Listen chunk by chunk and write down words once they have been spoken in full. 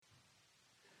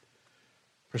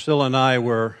Priscilla and I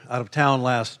were out of town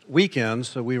last weekend,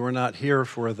 so we were not here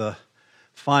for the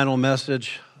final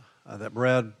message that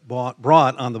Brad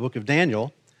brought on the book of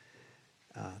Daniel.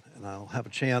 And I'll have a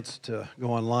chance to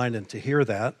go online and to hear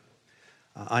that.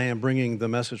 I am bringing the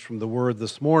message from the Word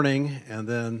this morning, and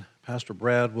then Pastor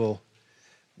Brad will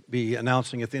be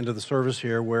announcing at the end of the service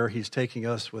here where he's taking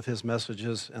us with his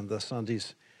messages and the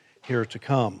Sundays here to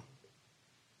come.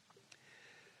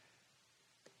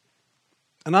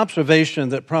 An observation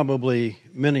that probably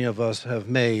many of us have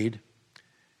made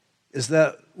is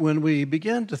that when we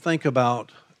begin to think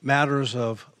about matters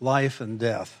of life and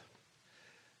death,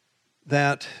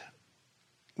 that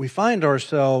we find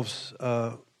ourselves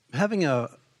having a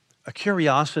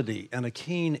curiosity and a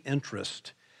keen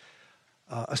interest,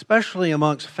 especially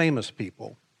amongst famous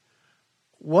people.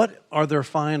 What are their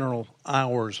final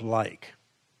hours like?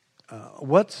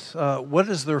 What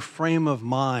is their frame of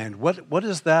mind? What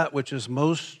is that which is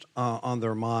most on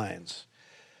their minds?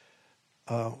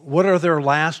 What are their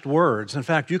last words? In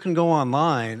fact, you can go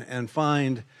online and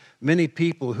find many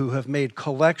people who have made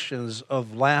collections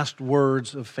of last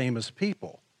words of famous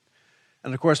people.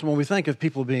 And of course, when we think of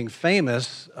people being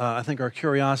famous, I think our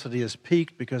curiosity is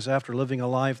piqued because after living a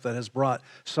life that has brought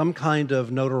some kind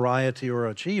of notoriety or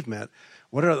achievement,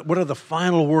 what are the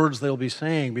final words they'll be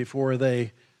saying before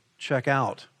they check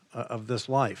out of this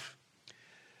life?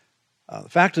 The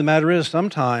fact of the matter is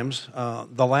sometimes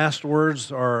the last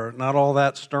words are not all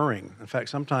that stirring. In fact,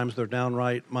 sometimes they're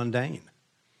downright mundane.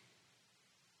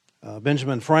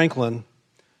 Benjamin Franklin,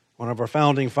 one of our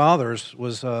founding fathers,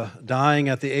 was dying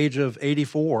at the age of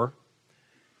 84,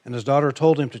 and his daughter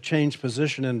told him to change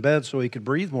position in bed so he could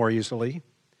breathe more easily.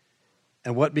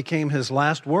 And what became his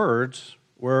last words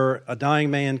were, "A dying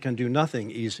man can do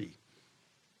nothing easy."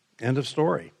 End of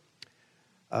story.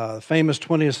 Famous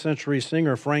 20th century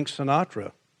singer Frank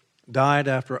Sinatra died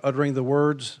after uttering the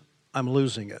words, "I'm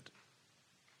losing it."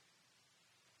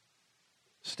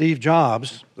 Steve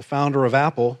Jobs, the founder of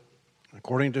Apple,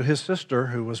 according to his sister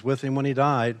who was with him when he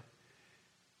died,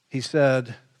 he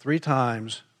said 3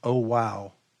 times, "Oh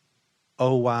wow,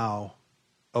 oh wow,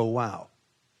 oh wow."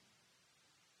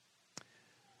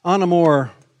 On a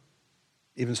more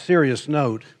even serious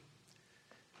note,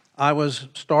 I was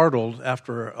startled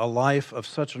after a life of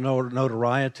such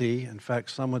notoriety. In fact,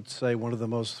 some would say one of the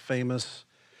most famous,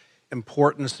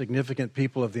 important, significant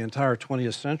people of the entire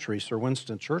 20th century, Sir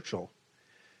Winston Churchill.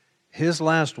 His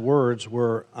last words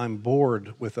were, "I'm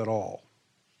bored with it all."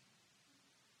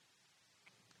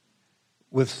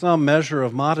 With some measure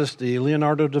of modesty,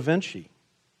 Leonardo da Vinci,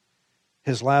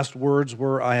 his last words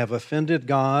were, "I have offended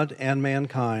God and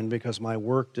mankind because my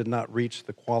work did not reach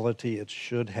the quality it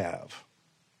should have."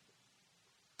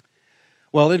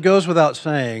 Well, it goes without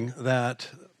saying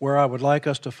that where I would like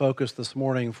us to focus this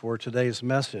morning for today's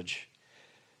message,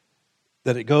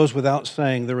 that it goes without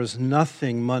saying there is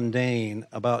nothing mundane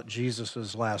about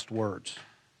Jesus' last words.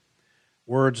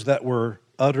 Words that were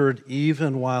uttered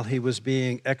even while he was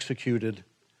being executed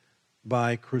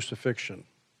by crucifixion.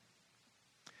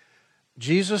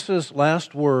 Jesus'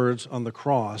 last words on the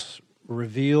cross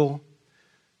reveal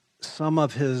some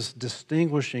of his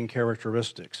distinguishing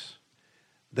characteristics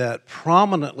that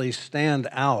prominently stand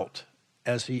out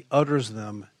as he utters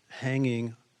them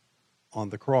hanging on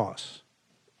the cross.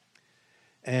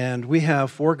 And we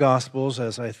have 4 Gospels,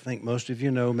 as I think most of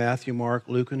you know, Matthew, Mark,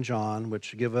 Luke, and John,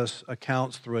 which give us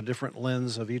accounts through a different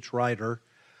lens of each writer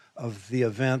of the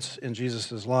events in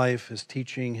Jesus' life, his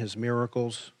teaching, his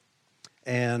miracles,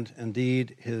 and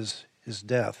indeed his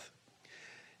death.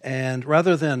 And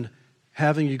rather than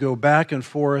having you go back and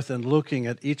forth and looking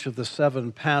at each of the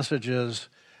 7 passages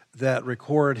that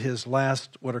record his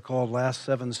what are called last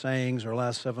 7 sayings or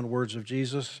last 7 words of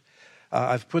Jesus,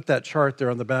 I've put that chart there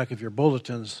on the back of your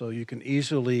bulletin so you can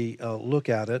easily look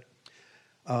at it.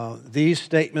 These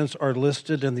statements are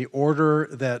listed in the order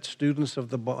that students of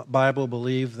the Bible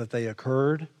believe that they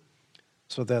occurred,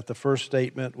 so that the first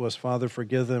statement was, "Father,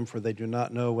 forgive them, for they do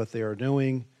not know what they are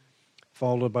doing,"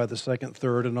 followed by the second,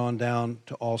 third, and on down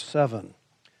to all 7.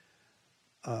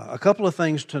 A couple of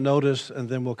things to notice, and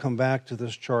then we'll come back to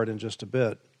this chart in just a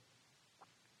bit.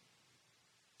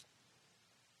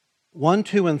 1,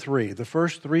 2, and 3, the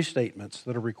first 3 statements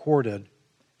that are recorded,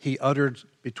 he uttered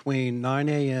between 9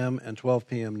 a.m. and 12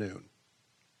 p.m. noon.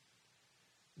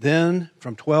 Then,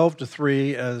 from 12 to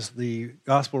 3, as the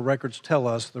gospel records tell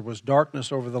us, there was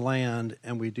darkness over the land,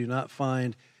 and we do not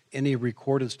find any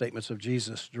recorded statements of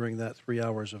Jesus during that 3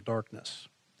 hours of darkness.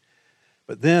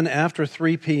 But then, after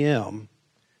 3 p.m.,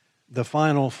 the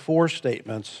final 4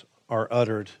 statements are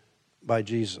uttered by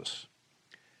Jesus.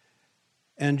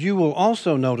 And you will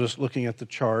also notice, looking at the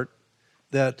chart,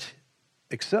 that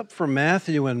except for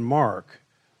Matthew and Mark,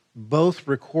 both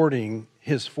recording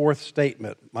his fourth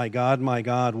statement, my,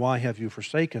 why have you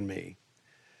forsaken me?"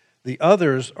 The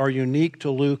others are unique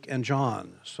to Luke and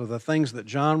John. So the things that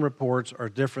John reports are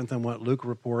different than what Luke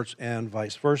reports and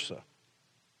vice versa.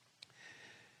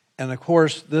 And of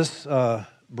course, this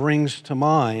brings to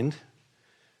mind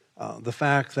the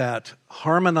fact that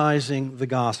harmonizing the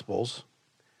Gospels,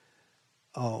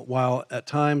 while at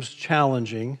times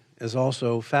challenging, is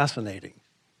also fascinating.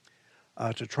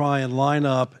 To try and line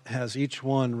up as each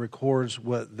one records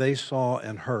what they saw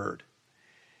and heard.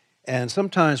 And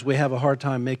sometimes we have a hard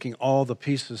time making all the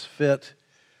pieces fit,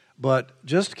 but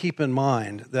just keep in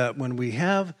mind that when we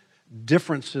have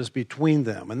differences between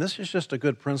them, and this is just a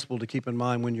good principle to keep in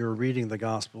mind when you're reading the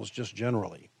Gospels just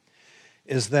generally,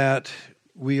 is that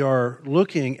we are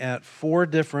looking at four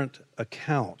different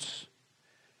accounts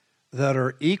that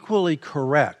are equally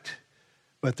correct,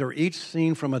 but they're each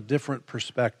seen from a different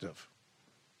perspective.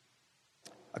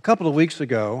 A couple of weeks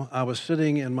ago, I was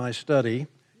sitting in my study.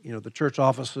 You know, the church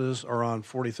offices are on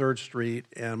 43rd Street,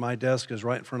 and my desk is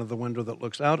right in front of the window that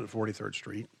looks out at 43rd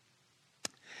Street.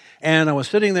 And I was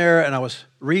sitting there, and I was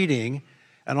reading,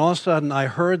 and all of a sudden, I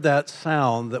heard that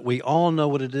sound that we all know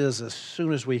what it is as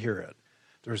soon as we hear it.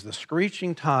 There's the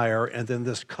screeching tire, and then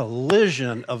this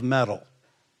collision of metal,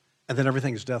 and then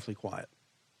everything is deathly quiet,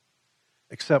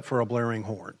 except for a blaring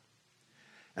horn.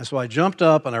 And so I jumped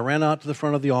up, and I ran out to the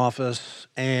front of the office,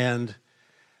 and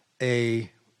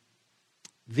a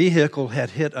vehicle had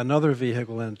hit another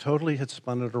vehicle and totally had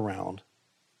spun it around.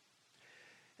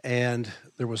 And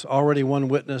there was already one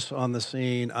witness on the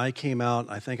scene. I came out.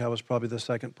 I think I was probably the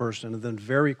second person. And then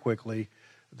very quickly,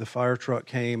 the fire truck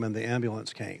came and the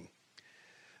ambulance came.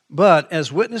 But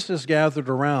as witnesses gathered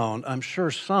around, I'm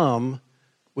sure some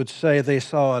would say they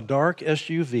saw a dark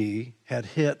SUV had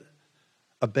hit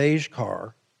a beige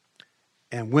car,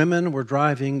 and women were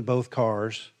driving both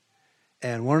cars,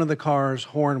 and one of the cars'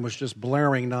 horn was just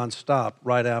blaring nonstop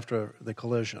right after the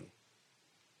collision.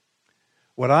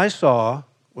 What I saw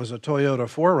was a Toyota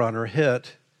 4Runner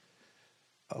hit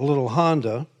a little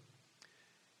Honda,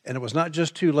 and it was not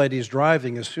just two ladies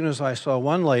driving. As soon as I saw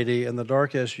one lady in the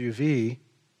dark SUV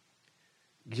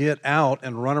get out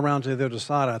and run around to the other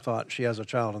side, I thought she has a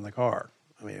child in the car.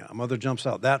 I mean, a mother jumps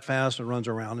out that fast and runs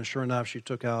around, and sure enough, she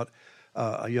took out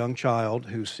a young child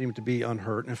who seemed to be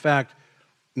unhurt. In fact,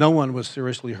 no one was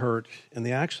seriously hurt in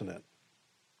the accident.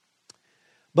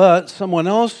 But someone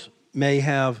else may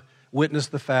have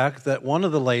witnessed the fact that one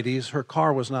of the ladies, her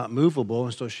car was not movable,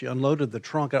 and so she unloaded the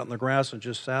trunk out in the grass and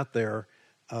just sat there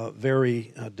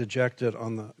very dejected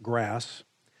on the grass.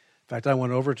 In fact, I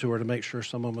went over to her to make sure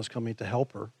someone was coming to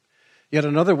help her. Yet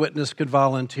another witness could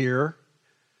volunteer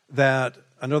that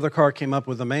another car came up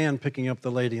with a man picking up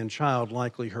the lady and child,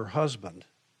 likely her husband.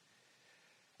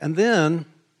 And then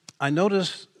I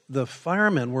noticed the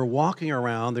firemen were walking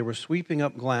around. They were sweeping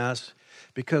up glass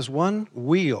because one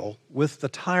wheel with the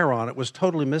tire on it was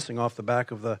totally missing off the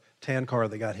back of the tan car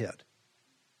that got hit.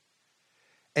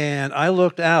 And I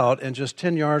looked out, and just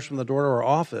 10 yards from the door to our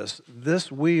office, this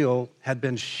wheel had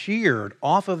been sheared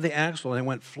off of the axle and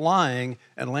went flying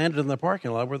and landed in the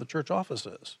parking lot where the church office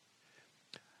is.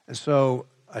 And so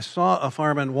I saw a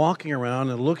fireman walking around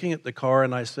and looking at the car,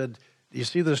 and I said, "Do you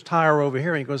see this tire over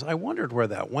here?" And he goes, "I wondered where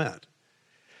that went."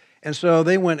 And so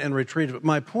they went and retrieved it.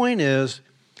 My point is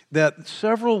that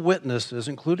several witnesses,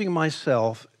 including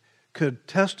myself, could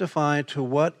testify to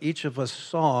what each of us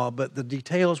saw, but the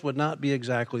details would not be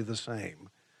exactly the same,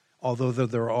 although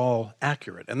they're all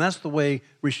accurate. And that's the way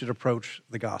we should approach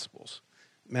the Gospels: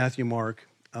 Matthew, Mark,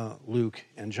 Luke,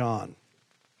 and John.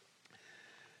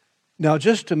 Now,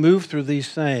 just to move through these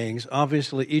sayings,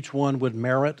 obviously each one would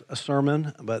merit a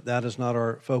sermon, but that is not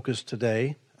our focus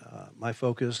today. My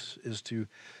focus is to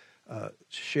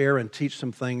share and teach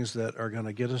some things that are going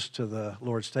to get us to the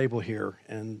Lord's table here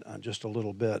in just a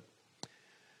little bit.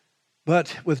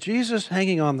 But with Jesus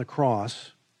hanging on the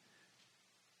cross,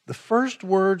 the first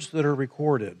words that are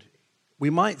recorded,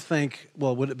 we might think,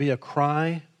 well, would it be a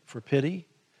cry for pity?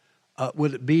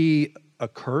 Would it be a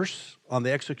curse on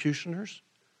the executioners?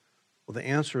 Well, the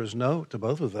answer is no to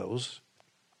both of those,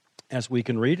 as we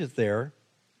can read it there.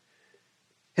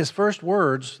 His first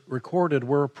words recorded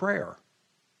were a prayer.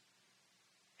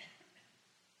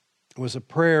 It was a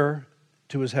prayer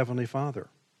to his heavenly Father.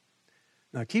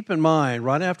 Now, keep in mind,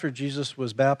 right after Jesus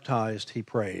was baptized, he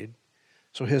prayed.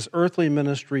 So his earthly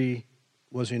ministry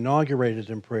was inaugurated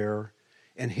in prayer.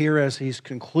 And here, as he's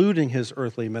concluding his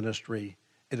earthly ministry,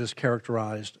 it is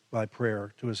characterized by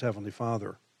prayer to his heavenly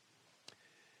Father.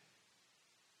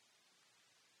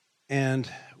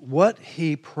 And what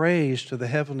he prays to the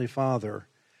heavenly Father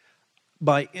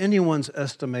by anyone's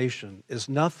estimation, is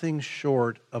nothing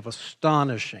short of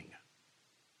astonishing.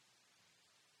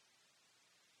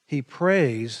 He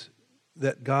prays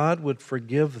that God would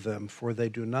forgive them, for they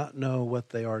do not know what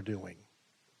they are doing.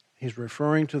 He's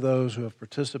referring to those who have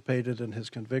participated in his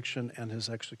conviction and his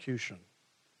execution.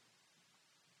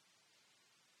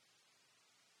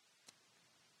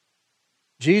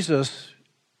 Jesus,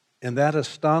 in that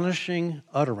astonishing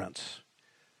utterance,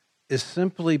 is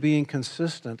simply being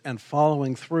consistent and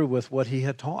following through with what he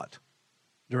had taught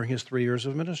during his 3 years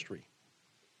of ministry.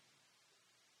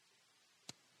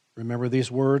 Remember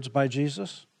these words by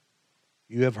Jesus?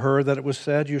 You have heard that it was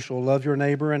said, you shall love your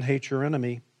neighbor and hate your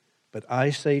enemy. But I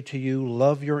say to you,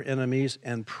 love your enemies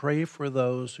and pray for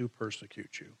those who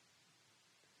persecute you.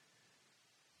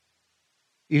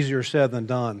 Easier said than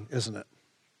done, isn't it?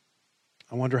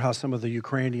 I wonder how some of the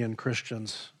Ukrainian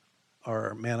Christians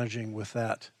are managing with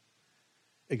that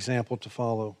example to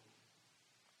follow.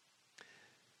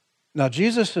 Now,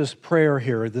 Jesus' prayer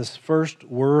here, this first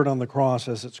word on the cross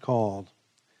as it's called,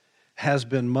 has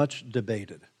been much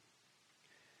debated.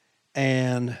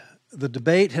 And the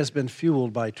debate has been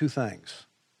fueled by two things.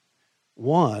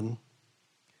 One,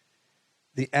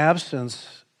 the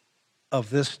absence of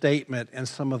this statement in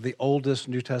some of the oldest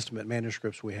New Testament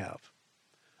manuscripts we have.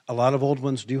 A lot of old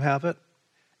ones do have it,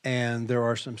 and there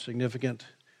are some significant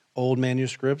old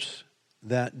manuscripts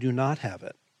that do not have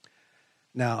it.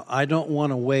 Now, I don't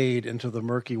want to wade into the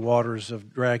murky waters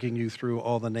of dragging you through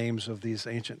all the names of these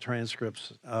ancient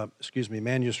manuscripts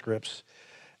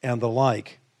and the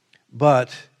like,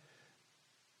 but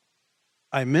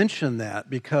I mention that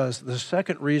because the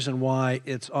second reason why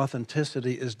its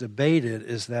authenticity is debated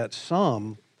is that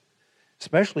some,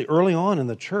 especially early on in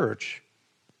the church,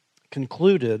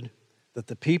 concluded that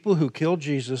the people who killed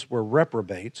Jesus were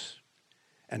reprobates,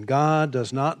 and God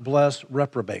does not bless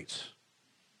reprobates.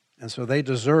 And so they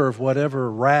deserve whatever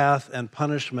wrath and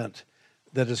punishment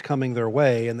that is coming their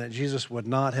way, and that Jesus would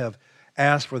not have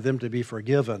asked for them to be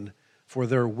forgiven for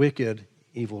their wicked,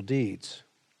 evil deeds.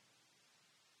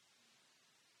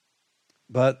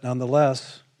 But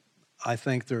nonetheless, I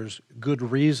think there's good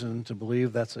reason to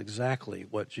believe that's exactly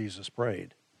what Jesus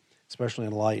prayed, especially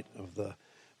in light of the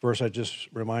verse I just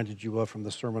reminded you of from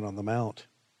the Sermon on the Mount.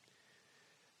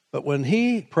 But when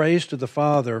he prays to the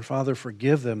Father, Father,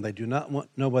 forgive them, they do not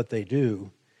know what they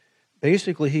do,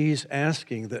 basically he's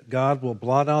asking that God will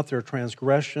blot out their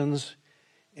transgressions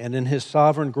and in his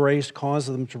sovereign grace cause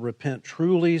them to repent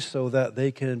truly so that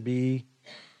they can be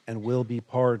and will be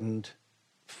pardoned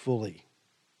fully.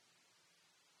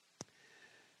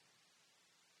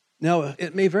 Now,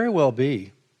 it may very well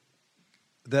be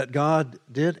that God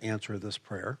did answer this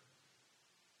prayer,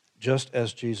 just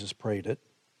as Jesus prayed it,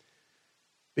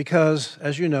 because,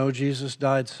 as you know, Jesus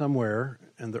died somewhere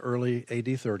in the early AD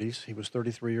 30s. He was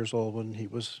 33 years old when he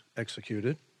was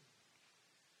executed.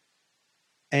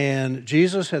 And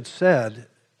Jesus had said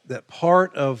that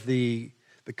part of the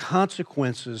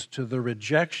consequences to the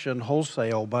rejection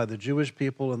wholesale by the Jewish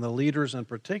people and the leaders in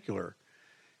particular,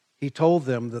 he told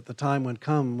them that the time would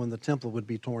come when the temple would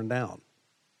be torn down.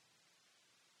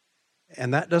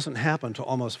 And that doesn't happen until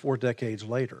almost 4 decades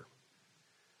later.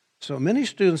 So many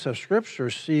students of Scripture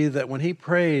see that when he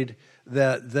prayed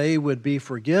that they would be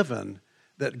forgiven,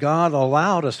 that God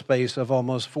allowed a space of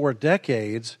almost 4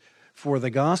 decades for the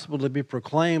gospel to be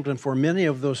proclaimed and for many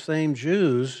of those same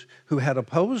Jews who had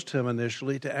opposed him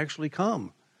initially to actually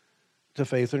come to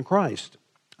faith in Christ.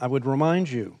 I would remind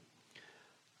you,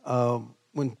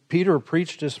 when Peter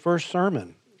preached his first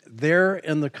sermon, there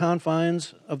in the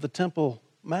confines of the Temple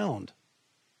Mount,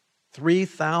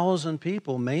 3,000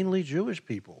 people, mainly Jewish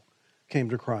people, came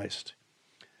to Christ.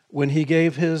 When he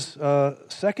gave his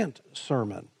second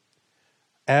sermon,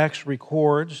 Acts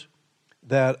records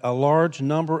that a large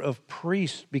number of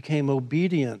priests became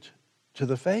obedient to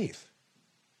the faith.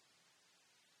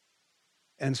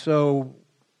 And so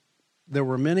there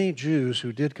were many Jews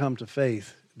who did come to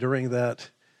faith during that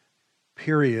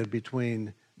period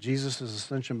between Jesus'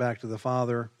 ascension back to the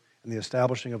Father and the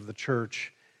establishing of the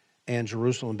church and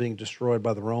Jerusalem being destroyed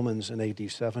by the Romans in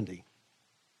AD 70.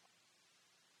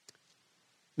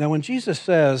 Now, when Jesus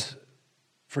says,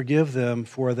 forgive them,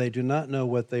 for they do not know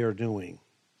what they are doing,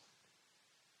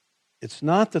 it's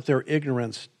not that their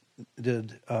ignorance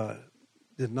did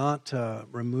not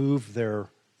remove their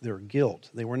guilt.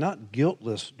 They were not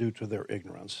guiltless due to their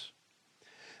ignorance,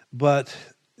 but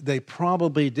they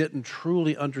probably didn't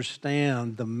truly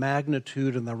understand the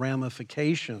magnitude and the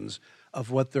ramifications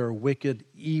of what their wicked,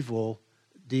 evil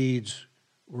deeds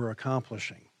were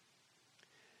accomplishing.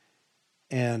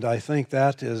 And I think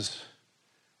that is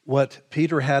what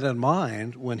Peter had in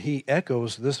mind when he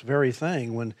echoes this very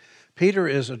thing. When Peter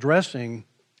is addressing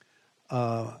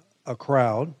a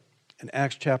crowd in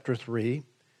Acts chapter 3,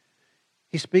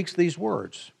 he speaks these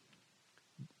words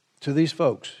to these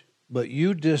folks. But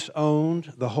you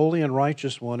disowned the holy and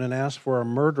righteous one and asked for a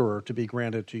murderer to be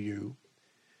granted to you,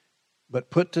 but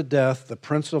put to death the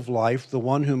Prince of Life, the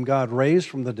one whom God raised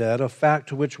from the dead, a fact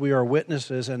to which we are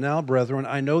witnesses. And now, brethren,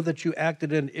 I know that you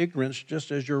acted in ignorance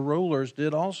just as your rulers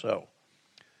did also.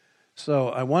 So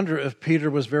I wonder if Peter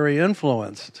was very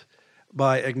influenced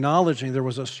by acknowledging there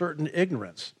was a certain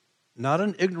ignorance, not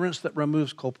an ignorance that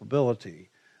removes culpability,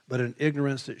 but an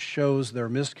ignorance that shows their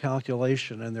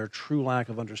miscalculation and their true lack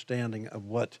of understanding of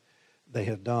what they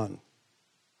had done.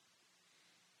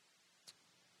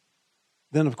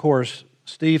 Then, of course,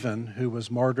 Stephen, who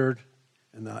was martyred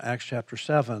in Acts chapter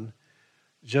 7,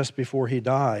 just before he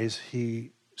dies,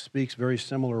 he speaks very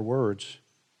similar words.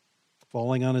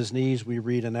 Falling on his knees, we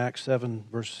read in Acts 7,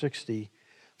 verse 60,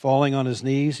 falling on his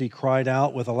knees, he cried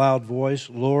out with a loud voice,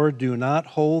 Lord, do not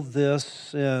hold this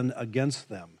sin against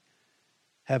them.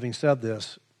 Having said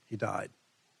this, he died.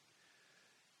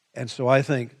 And so I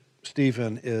think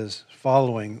Stephen is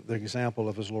following the example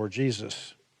of his Lord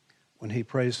Jesus when he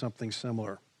prays something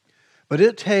similar. But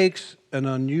it takes an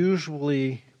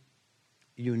unusually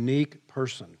unique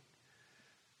person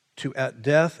to, at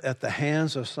death at the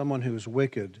hands of someone who's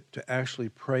wicked, to actually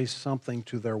pray something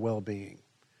to their well-being.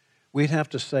 We'd have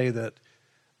to say that,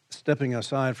 stepping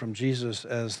aside from Jesus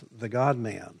as the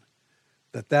God-man,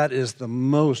 that is the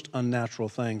most unnatural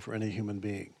thing for any human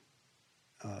being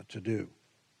to do.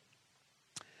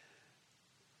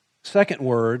 Second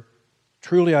word,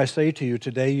 truly I say to you,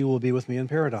 today you will be with me in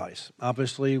paradise.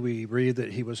 Obviously, we read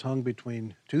that he was hung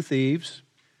between two thieves,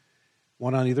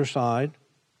 one on either side.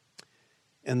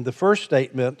 In the first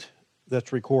statement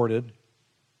that's recorded,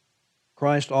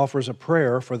 Christ offers a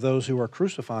prayer for those who are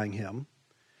crucifying him.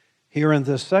 Here in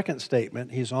this second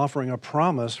statement, he's offering a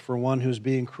promise for one who's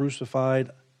being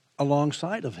crucified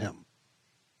alongside of him.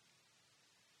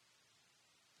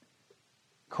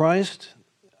 Christ,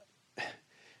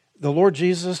 the Lord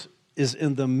Jesus, is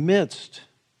in the midst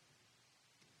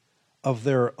of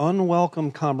their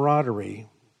unwelcome camaraderie,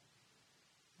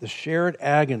 the shared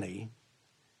agony,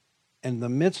 and in the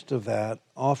midst of that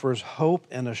offers hope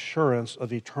and assurance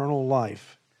of eternal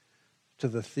life to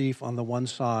the thief on the one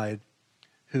side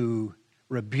who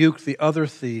rebuked the other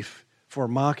thief for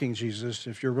mocking Jesus.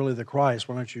 If you're really the Christ,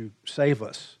 why don't you save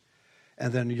us?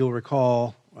 And then you'll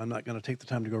recall, I'm not going to take the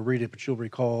time to go read it, but you'll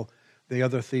recall the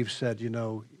other thief said,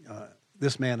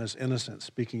 this man is innocent,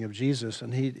 speaking of Jesus,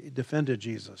 and he defended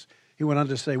Jesus. He went on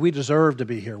to say, we deserve to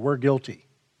be here. We're guilty.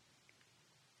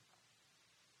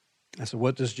 And so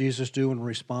what does Jesus do in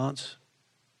response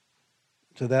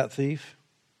to that thief?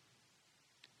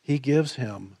 He gives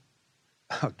him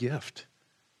a gift.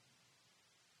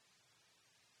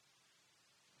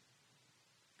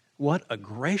 What a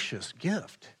gracious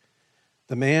gift.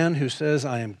 The man who says,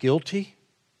 I am guilty,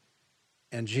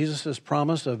 and Jesus'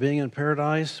 promise of being in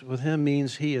paradise with him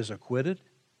means he is acquitted.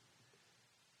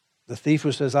 The thief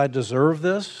who says, I deserve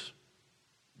this,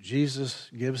 Jesus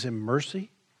gives him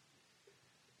mercy.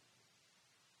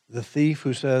 The thief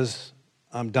who says,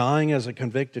 I'm dying as a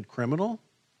convicted criminal,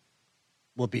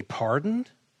 will be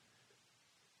pardoned.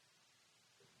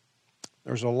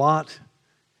 There's a lot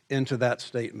into that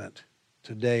statement.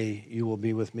 Today you will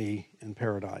be with me in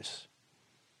paradise.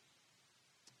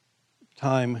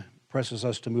 Time presses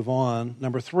us to move on.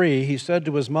 Number 3, he said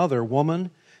to his mother,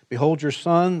 Woman, behold your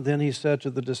son. Then he said to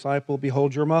the disciple,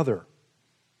 Behold your mother.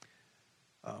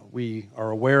 We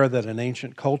are aware that in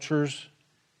ancient cultures,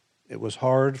 it was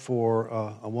hard for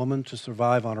a woman to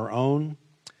survive on her own.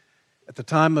 At the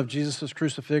time of Jesus'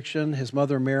 crucifixion, his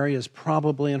mother Mary is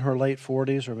probably in her late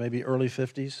 40s or maybe early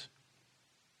 50s.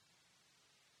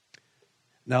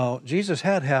 Now, Jesus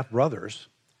had half-brothers,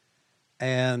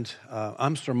 and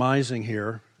I'm surmising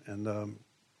here, and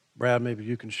Brad, maybe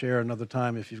you can share another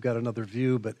time if you've got another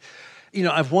view, but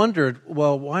I've wondered,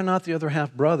 well, why not the other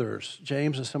half-brothers?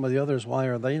 James and some of the others, why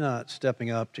are they not stepping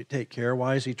up to take care?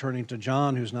 Why is he turning to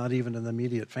John, who's not even in the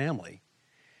immediate family?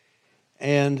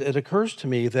 And it occurs to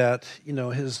me that,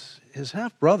 his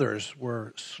half-brothers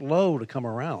were slow to come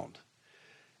around.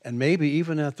 And maybe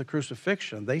even at the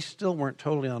crucifixion, they still weren't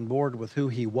totally on board with who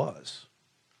he was.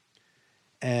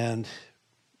 And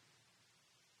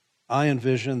I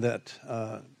envision that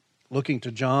looking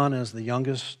to John as the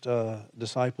youngest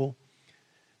disciple,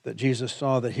 that Jesus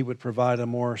saw that he would provide a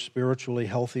more spiritually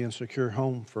healthy and secure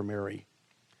home for Mary.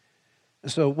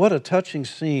 And so what a touching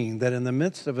scene that in the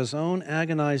midst of his own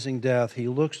agonizing death, he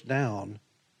looks down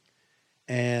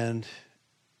and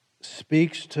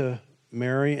speaks to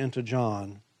Mary and to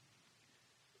John,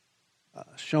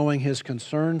 showing his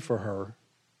concern for her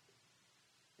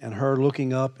and her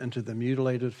looking up into the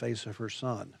mutilated face of her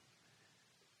son.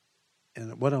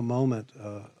 And what a moment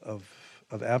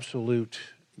of absolute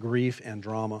grief and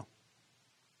drama.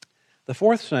 The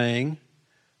fourth saying,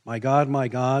 my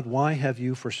God, why have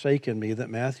you forsaken me?" that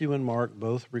Matthew and Mark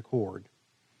both record.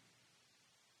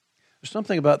 There's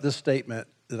something about this statement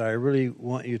that I really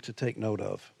want you to take note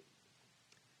of.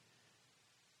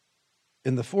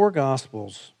 In the four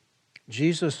Gospels,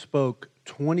 Jesus spoke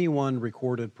 21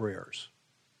 recorded prayers.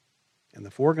 In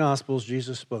the four Gospels,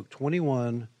 Jesus spoke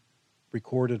 21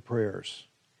 recorded prayers.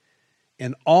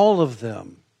 In all of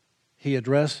them, he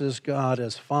addresses God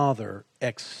as Father,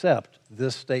 except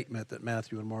this statement that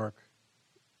Matthew and Mark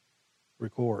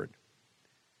record.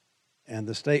 And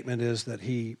the statement is that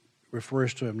he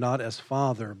refers to him not as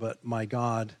Father, but my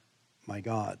God, my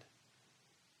God.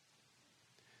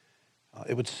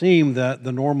 It would seem that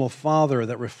the normal Father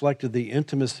that reflected the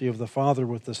intimacy of the Father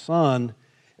with the Son,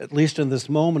 at least in this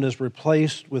moment, is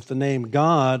replaced with the name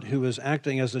God, who is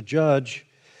acting as a judge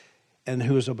and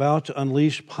who is about to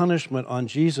unleash punishment on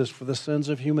Jesus for the sins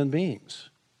of human beings.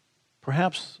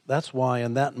 Perhaps that's why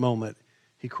in that moment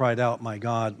he cried out, my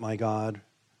God, my God.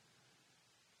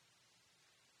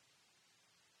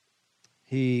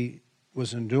 He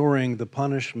was enduring the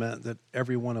punishment that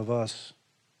every one of us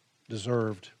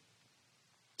deserved.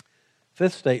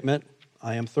 Fifth statement,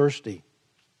 I am thirsty.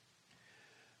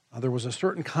 There was a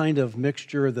certain kind of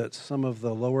mixture that some of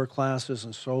the lower classes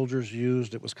and soldiers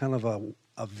used. It was kind of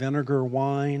a vinegar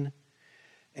wine.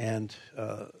 And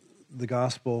the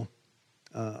Gospel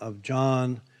of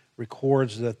John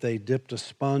records that they dipped a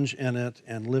sponge in it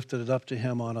and lifted it up to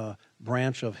him on a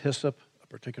branch of hyssop, a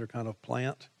particular kind of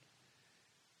plant.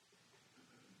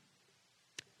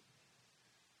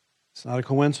 It's not a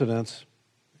coincidence.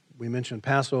 We mentioned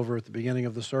Passover at the beginning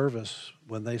of the service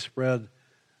when they spread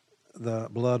the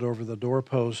blood over the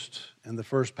doorpost in the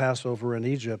first Passover in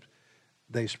Egypt.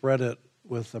 They spread it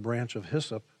with a branch of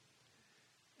hyssop,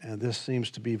 and this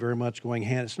seems to be very much going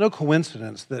hand. It's no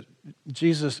coincidence that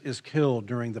Jesus is killed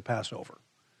during the Passover.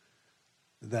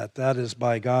 That is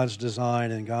by God's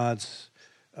design, and God's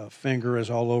finger is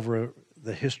all over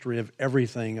the history of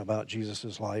everything about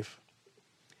Jesus' life.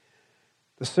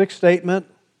 The sixth statement,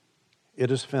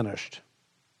 it is finished.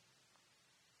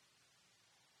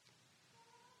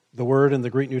 The word in the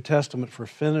Greek New Testament for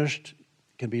finished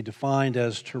can be defined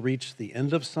as to reach the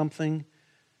end of something,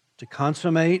 to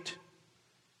consummate,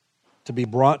 to be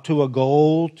brought to a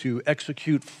goal, to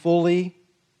execute fully.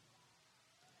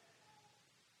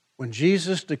 When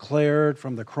Jesus declared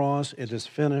from the cross, "It is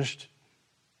finished,"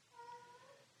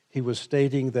 he was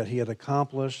stating that he had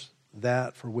accomplished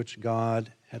that for which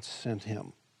God had sent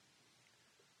him.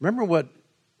 Remember what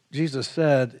Jesus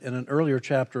said in an earlier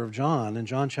chapter of John, in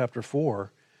John chapter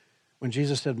 4, when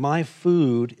Jesus said, "My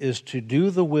food is to do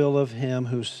the will of him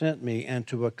who sent me and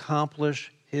to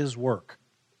accomplish his work."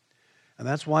 And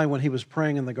that's why when he was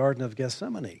praying in the Garden of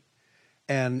Gethsemane,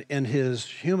 and in his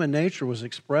human nature was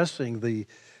expressing the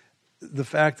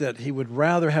fact that he would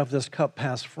rather have this cup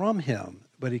pass from him,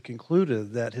 but he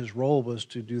concluded that his role was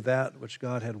to do that which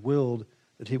God had willed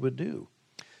that he would do.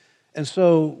 And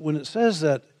so when it says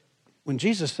that, when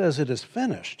Jesus says it is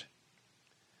finished,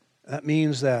 that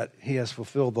means that he has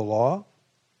fulfilled the law,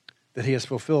 that he has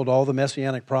fulfilled all the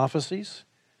messianic prophecies,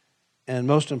 and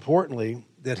most importantly,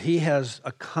 that he has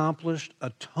accomplished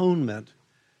atonement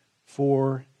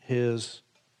for his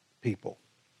people.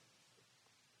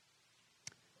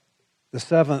 The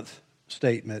seventh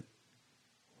statement,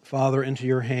 "Father, into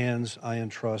your hands I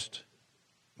entrust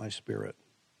my spirit."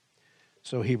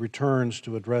 So he returns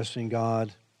to addressing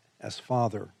God as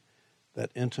Father,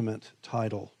 that intimate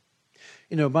title.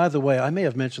 You know, by the way, I may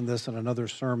have mentioned this in another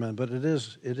sermon, but it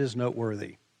is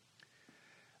noteworthy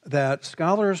that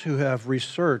scholars who have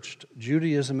researched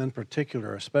Judaism in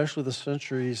particular, especially the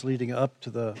centuries leading up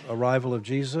to the arrival of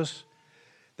Jesus,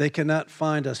 they cannot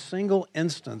find a single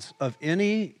instance of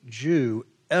any Jew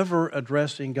ever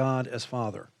addressing God as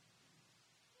Father,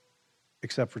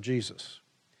 except for Jesus.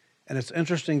 And it's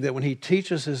interesting that when he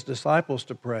teaches his disciples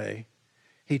to pray,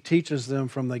 he teaches them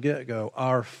from the get-go,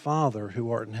 "Our Father who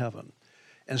art in heaven."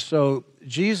 And so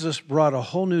Jesus brought a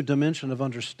whole new dimension of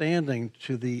understanding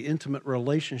to the intimate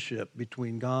relationship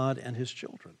between God and his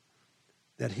children,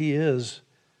 that he is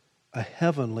a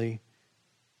heavenly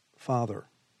Father.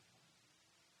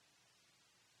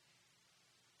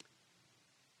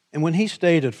 And when he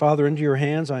stated, "Father, into your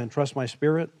hands I entrust my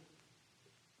spirit,"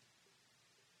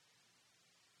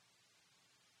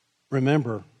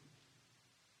 remember,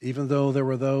 even though there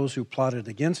were those who plotted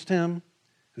against him,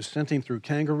 who sent him through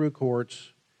kangaroo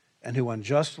courts, and who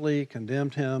unjustly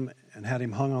condemned him and had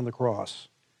him hung on the cross.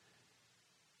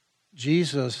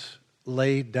 Jesus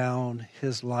laid down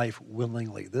his life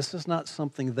willingly. This is not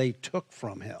something they took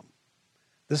from him.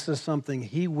 This is something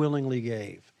he willingly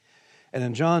gave. And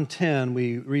in John 10,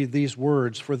 we read these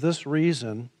words, "For this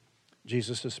reason,"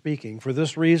 Jesus is speaking, "for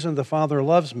this reason the Father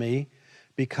loves me,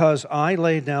 because I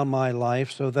lay down my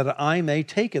life so that I may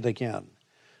take it again.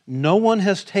 No one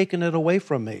has taken it away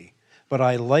from me, but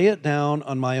I lay it down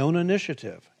on my own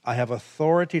initiative. I have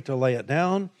authority to lay it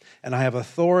down, and I have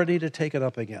authority to take it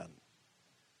up again.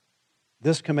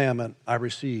 This commandment I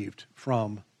received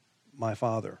from my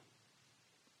Father."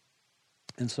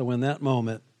 And so in that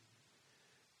moment,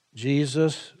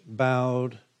 Jesus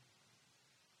bowed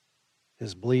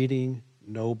his bleeding,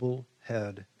 noble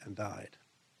head and died.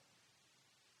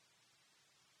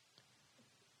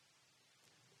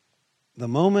 The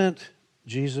moment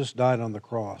Jesus died on the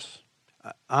cross,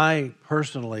 I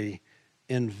personally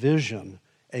envision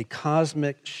a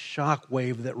cosmic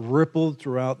shockwave that rippled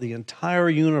throughout the entire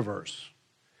universe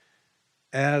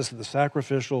as the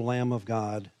sacrificial Lamb of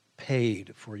God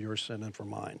paid for your sin and for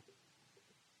mine.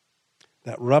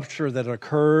 That rupture that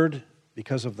occurred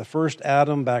because of the first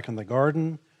Adam back in the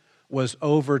garden was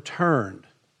overturned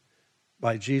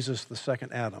by Jesus, the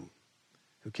second Adam,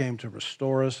 who came to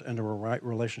restore us into a right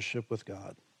relationship with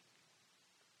God.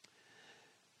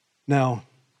 Now,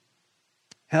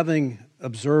 having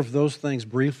observed those things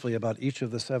briefly about each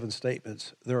of the 7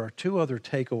 statements, there are 2 other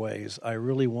takeaways I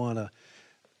really want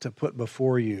to put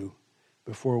before you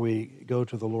before we go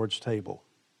to the Lord's table.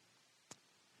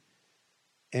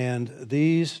 And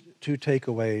these 2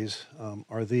 takeaways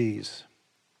are these.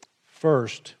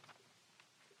 First,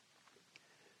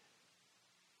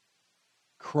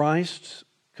 Christ's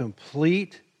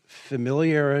complete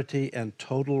familiarity and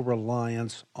total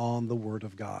reliance on the Word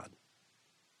of God.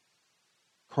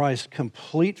 Christ's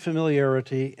complete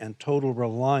familiarity and total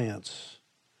reliance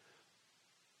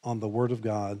on the Word of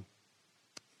God,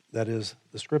 that is,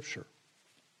 the Scripture.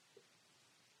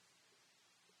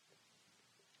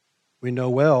 We know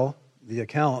well the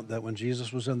account that when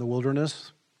Jesus was in the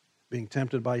wilderness, being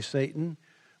tempted by Satan,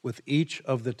 with each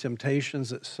of the temptations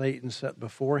that Satan set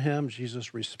before him,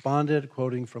 Jesus responded,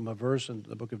 quoting from a verse in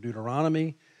the book of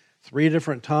Deuteronomy 3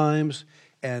 different times,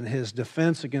 and his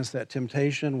defense against that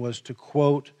temptation was to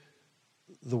quote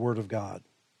the Word of God.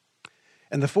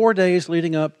 And the 4 days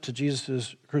leading up to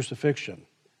Jesus' crucifixion,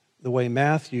 the way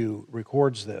Matthew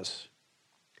records this,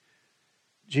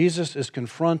 Jesus is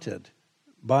confronted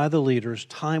by the leaders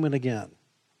time and again.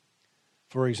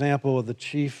 For example, the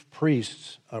chief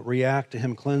priests react to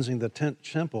him cleansing the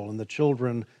temple and the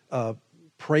children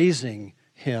praising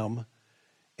him,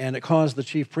 and it caused the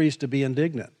chief priest to be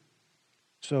indignant.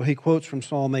 So he quotes from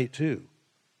Psalm 8:2.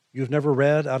 "You've never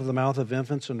read, out of the mouth of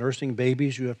infants and nursing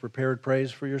babies you have prepared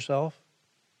praise for yourself?"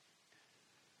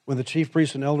 When the chief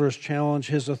priests and elders challenge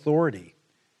his authority,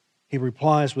 he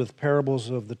replies with parables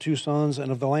of the 2 sons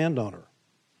and of the landowner.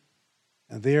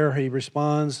 And there he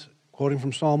responds, quoting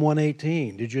from Psalm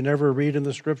 118, "Did you never read in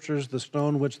the Scriptures, the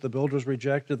stone which the builders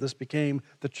rejected, this became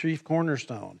the chief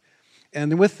cornerstone?"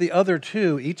 And with the other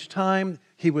 2, each time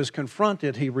he was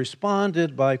confronted, he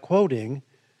responded by quoting,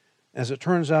 as it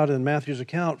turns out in Matthew's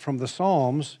account, from the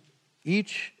Psalms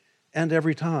each and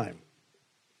every time.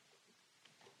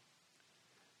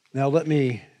 Now let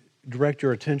me direct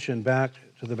your attention back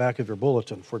to the back of your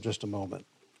bulletin for just a moment.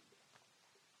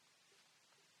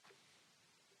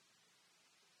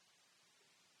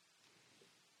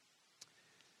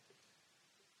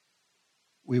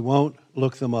 We won't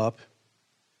look them up,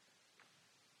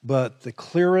 but the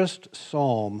clearest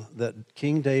psalm that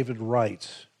King David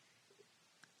writes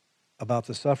about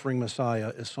the suffering Messiah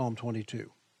is Psalm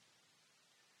 22.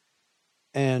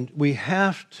 And we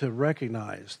have to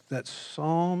recognize that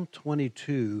Psalm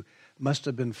 22 must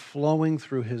have been flowing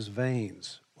through his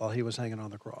veins while he was hanging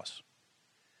on the cross.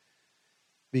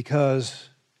 Because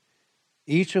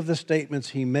each of the statements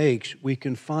he makes, we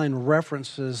can find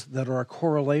references that are a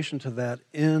correlation to that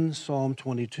in Psalm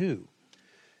 22.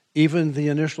 Even the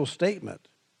initial statement,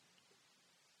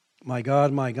 my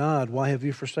God, why have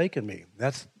you forsaken me?"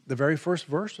 That's the very first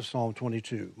verse of Psalm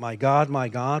 22. My God,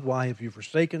 why have you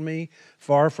forsaken me?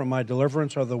 Far from my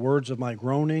deliverance are the words of my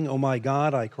groaning. O my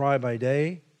God, I cry by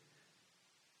day,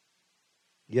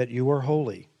 yet you are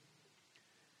holy.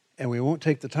 And we won't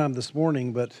take the time this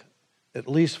morning, but at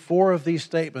least 4 of these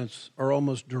statements are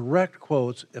almost direct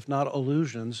quotes, if not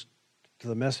allusions, to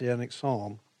the Messianic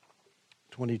Psalm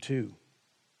 22.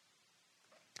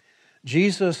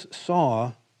 Jesus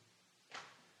saw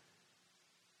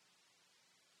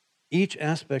each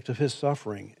aspect of his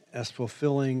suffering as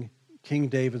fulfilling King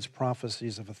David's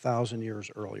prophecies of 1,000 years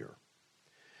earlier.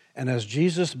 And as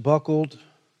Jesus buckled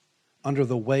under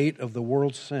the weight of the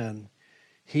world's sin,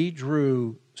 he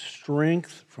drew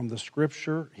strength from the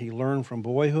Scripture he learned from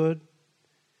boyhood.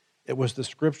 It was the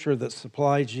Scripture that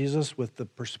supplied Jesus with the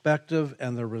perspective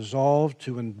and the resolve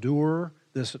to endure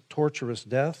this torturous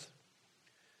death.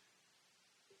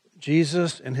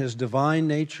 Jesus, in his divine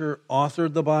nature,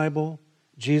 authored the Bible.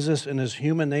 Jesus, in his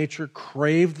human nature,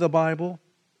 craved the Bible.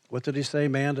 What did he say?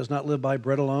 Man does not live by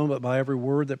bread alone, but by every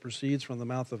word that proceeds from the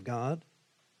mouth of God.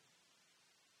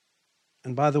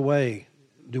 And by the way,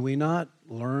 do we not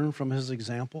learn from his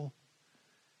example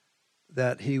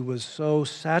that he was so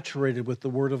saturated with the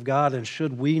Word of God, and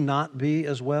should we not be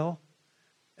as well?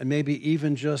 And maybe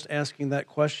even just asking that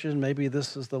question, maybe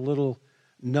this is the little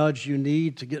nudge you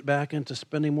need to get back into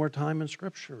spending more time in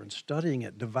Scripture and studying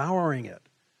it, devouring it.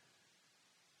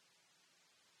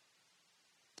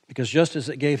 Because just as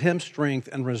it gave him strength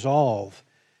and resolve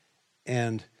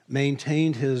and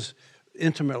maintained his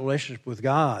intimate relationship with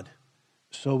God,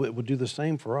 so it would do the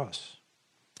same for us.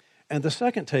 And the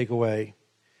second takeaway,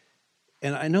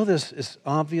 and I know this is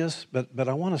obvious, but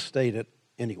I want to state it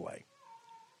anyway.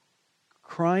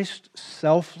 Christ's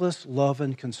selfless love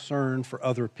and concern for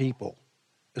other people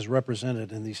is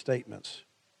represented in these statements.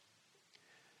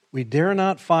 We dare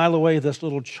not file away this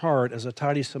little chart as a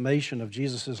tidy summation of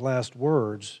Jesus' last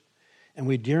words, and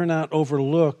we dare not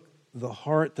overlook the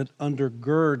heart that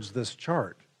undergirds this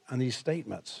chart and these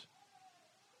statements.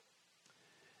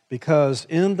 Because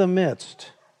in the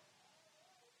midst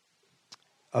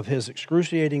of his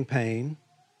excruciating pain,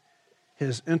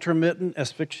 his intermittent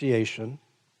asphyxiation,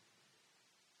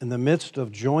 in the midst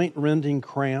of joint-rending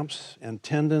cramps and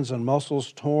tendons and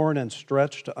muscles torn and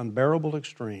stretched to unbearable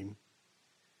extreme,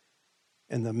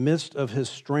 in the midst of his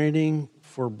straining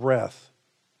for breath,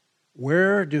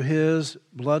 where do his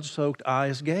blood-soaked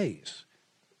eyes gaze?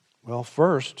 Well,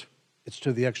 first, it's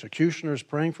to the executioners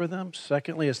praying for them.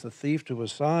 Secondly, it's the thief to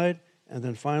his side. And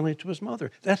then finally, to his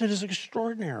mother. That is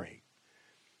extraordinary.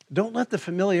 Don't let the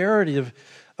familiarity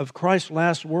of Christ's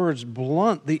last words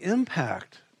blunt the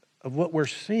impact of what we're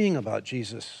seeing about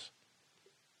Jesus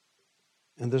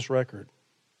in this record.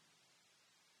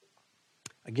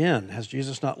 Again, has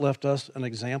Jesus not left us an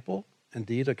example,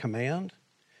 indeed a command?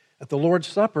 At the Lord's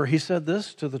Supper, he said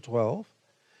this to the 12.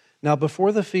 Now,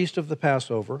 before the feast of the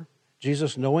Passover,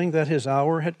 Jesus, knowing that his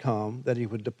hour had come, that he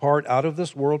would depart out of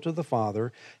this world to the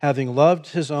Father, having loved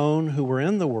his own who were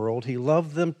in the world, he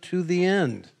loved them to the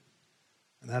end.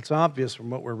 And that's obvious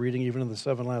from what we're reading even in the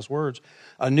 7 last words.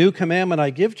 A new commandment I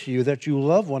give to you, that you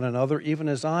love one another, even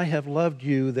as I have loved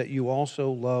you, that you also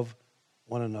love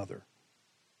one another.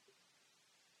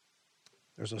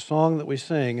 There's a song that we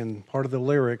sing, and part of the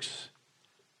lyrics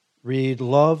read,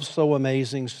 love so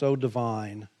amazing, so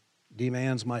divine,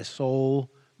 demands my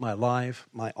soul, my life,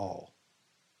 my all.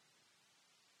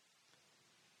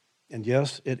 And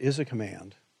yes, it is a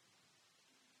command,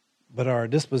 but our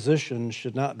disposition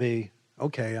should not be,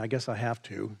 okay, I guess I have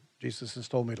to. Jesus has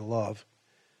told me to love.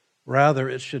 Rather,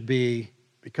 it should be,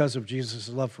 because of Jesus'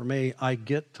 love for me, I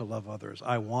get to love others.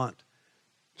 I want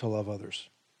to love others.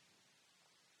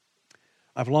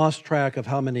 I've lost track of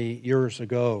how many years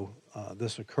ago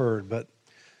this occurred, but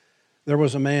there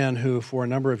was a man who, for a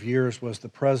number of years, was the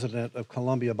president of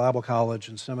Columbia Bible College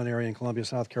and Seminary in Columbia,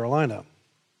 South Carolina,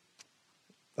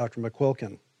 Dr.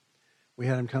 McQuilkin. We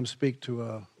had him come speak to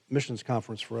a missions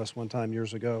conference for us one time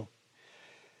years ago.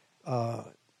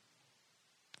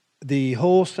 The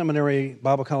whole seminary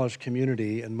Bible college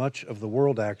community, and much of the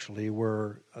world actually,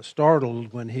 were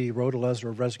startled when he wrote a letter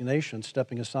of resignation,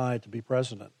 stepping aside to be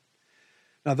president.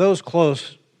 Now, those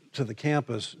close to the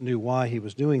campus knew why he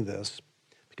was doing this,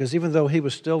 because even though he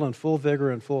was still in full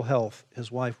vigor and full health,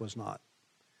 his wife was not.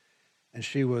 And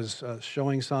she was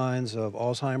showing signs of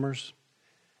Alzheimer's,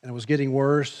 and it was getting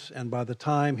worse, and by the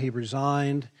time he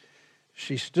resigned,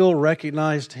 she still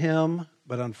recognized him,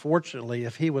 but unfortunately,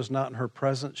 if he was not in her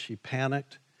presence, she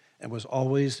panicked and was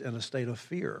always in a state of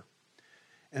fear.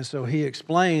 And so he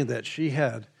explained that she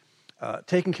had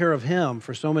taken care of him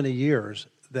for so many years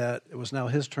that it was now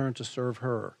his turn to serve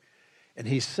her. And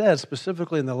he said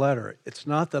specifically in the letter, it's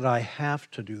not that I have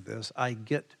to do this, I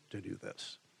get to do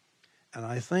this. And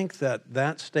I think that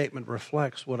that statement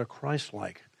reflects what a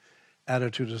Christ-like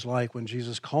attitude is like when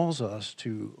Jesus calls us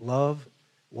to love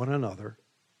one another,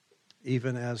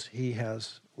 even as he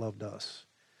has loved us.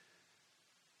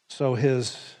 So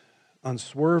his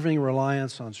unswerving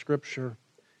reliance on Scripture,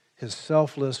 his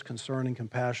selfless concern and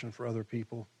compassion for other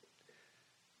people,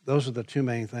 those are the two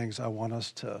main things I want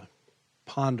us to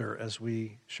ponder as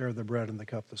we share the bread and the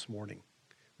cup this morning.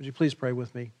 Would you please pray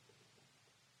with me?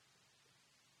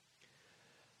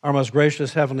 Our most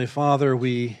gracious Heavenly Father,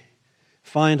 we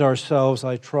find ourselves,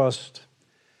 I trust,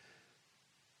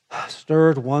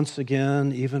 stirred once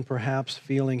again, even perhaps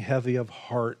feeling heavy of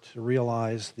heart to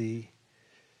realize the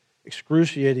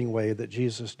excruciating way that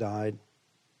Jesus died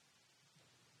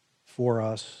for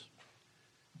us.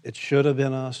 It should have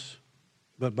been us,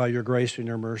 but by your grace and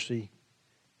your mercy,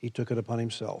 he took it upon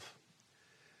himself.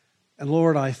 And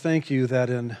Lord, I thank you that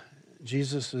in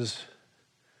Jesus'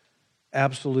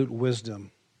 absolute wisdom,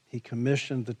 he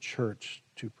commissioned the church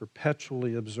to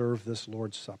perpetually observe this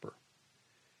Lord's Supper,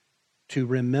 to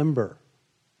remember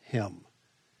him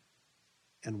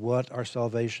and what our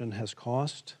salvation has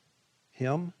cost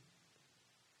him,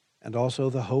 and also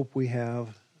the hope we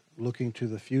have looking to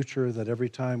the future, that every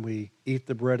time we eat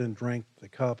the bread and drink the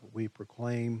cup, we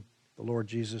proclaim the Lord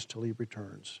Jesus till he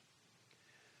returns.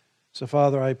 So,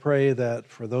 Father, I pray that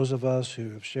for those of us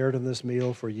who have shared in this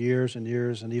meal for years and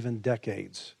years and even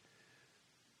decades,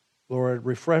 Lord,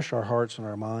 refresh our hearts and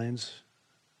our minds,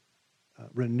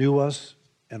 renew us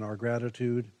in our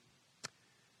gratitude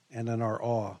and in our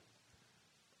awe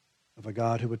of a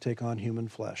God who would take on human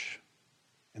flesh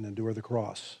and endure the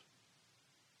cross.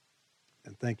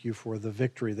 And thank you for the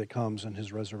victory that comes in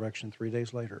his resurrection 3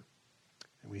 days later.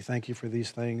 And we thank you for these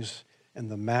things in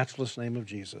the matchless name of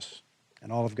Jesus.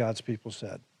 And all of God's people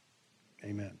said,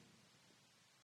 amen.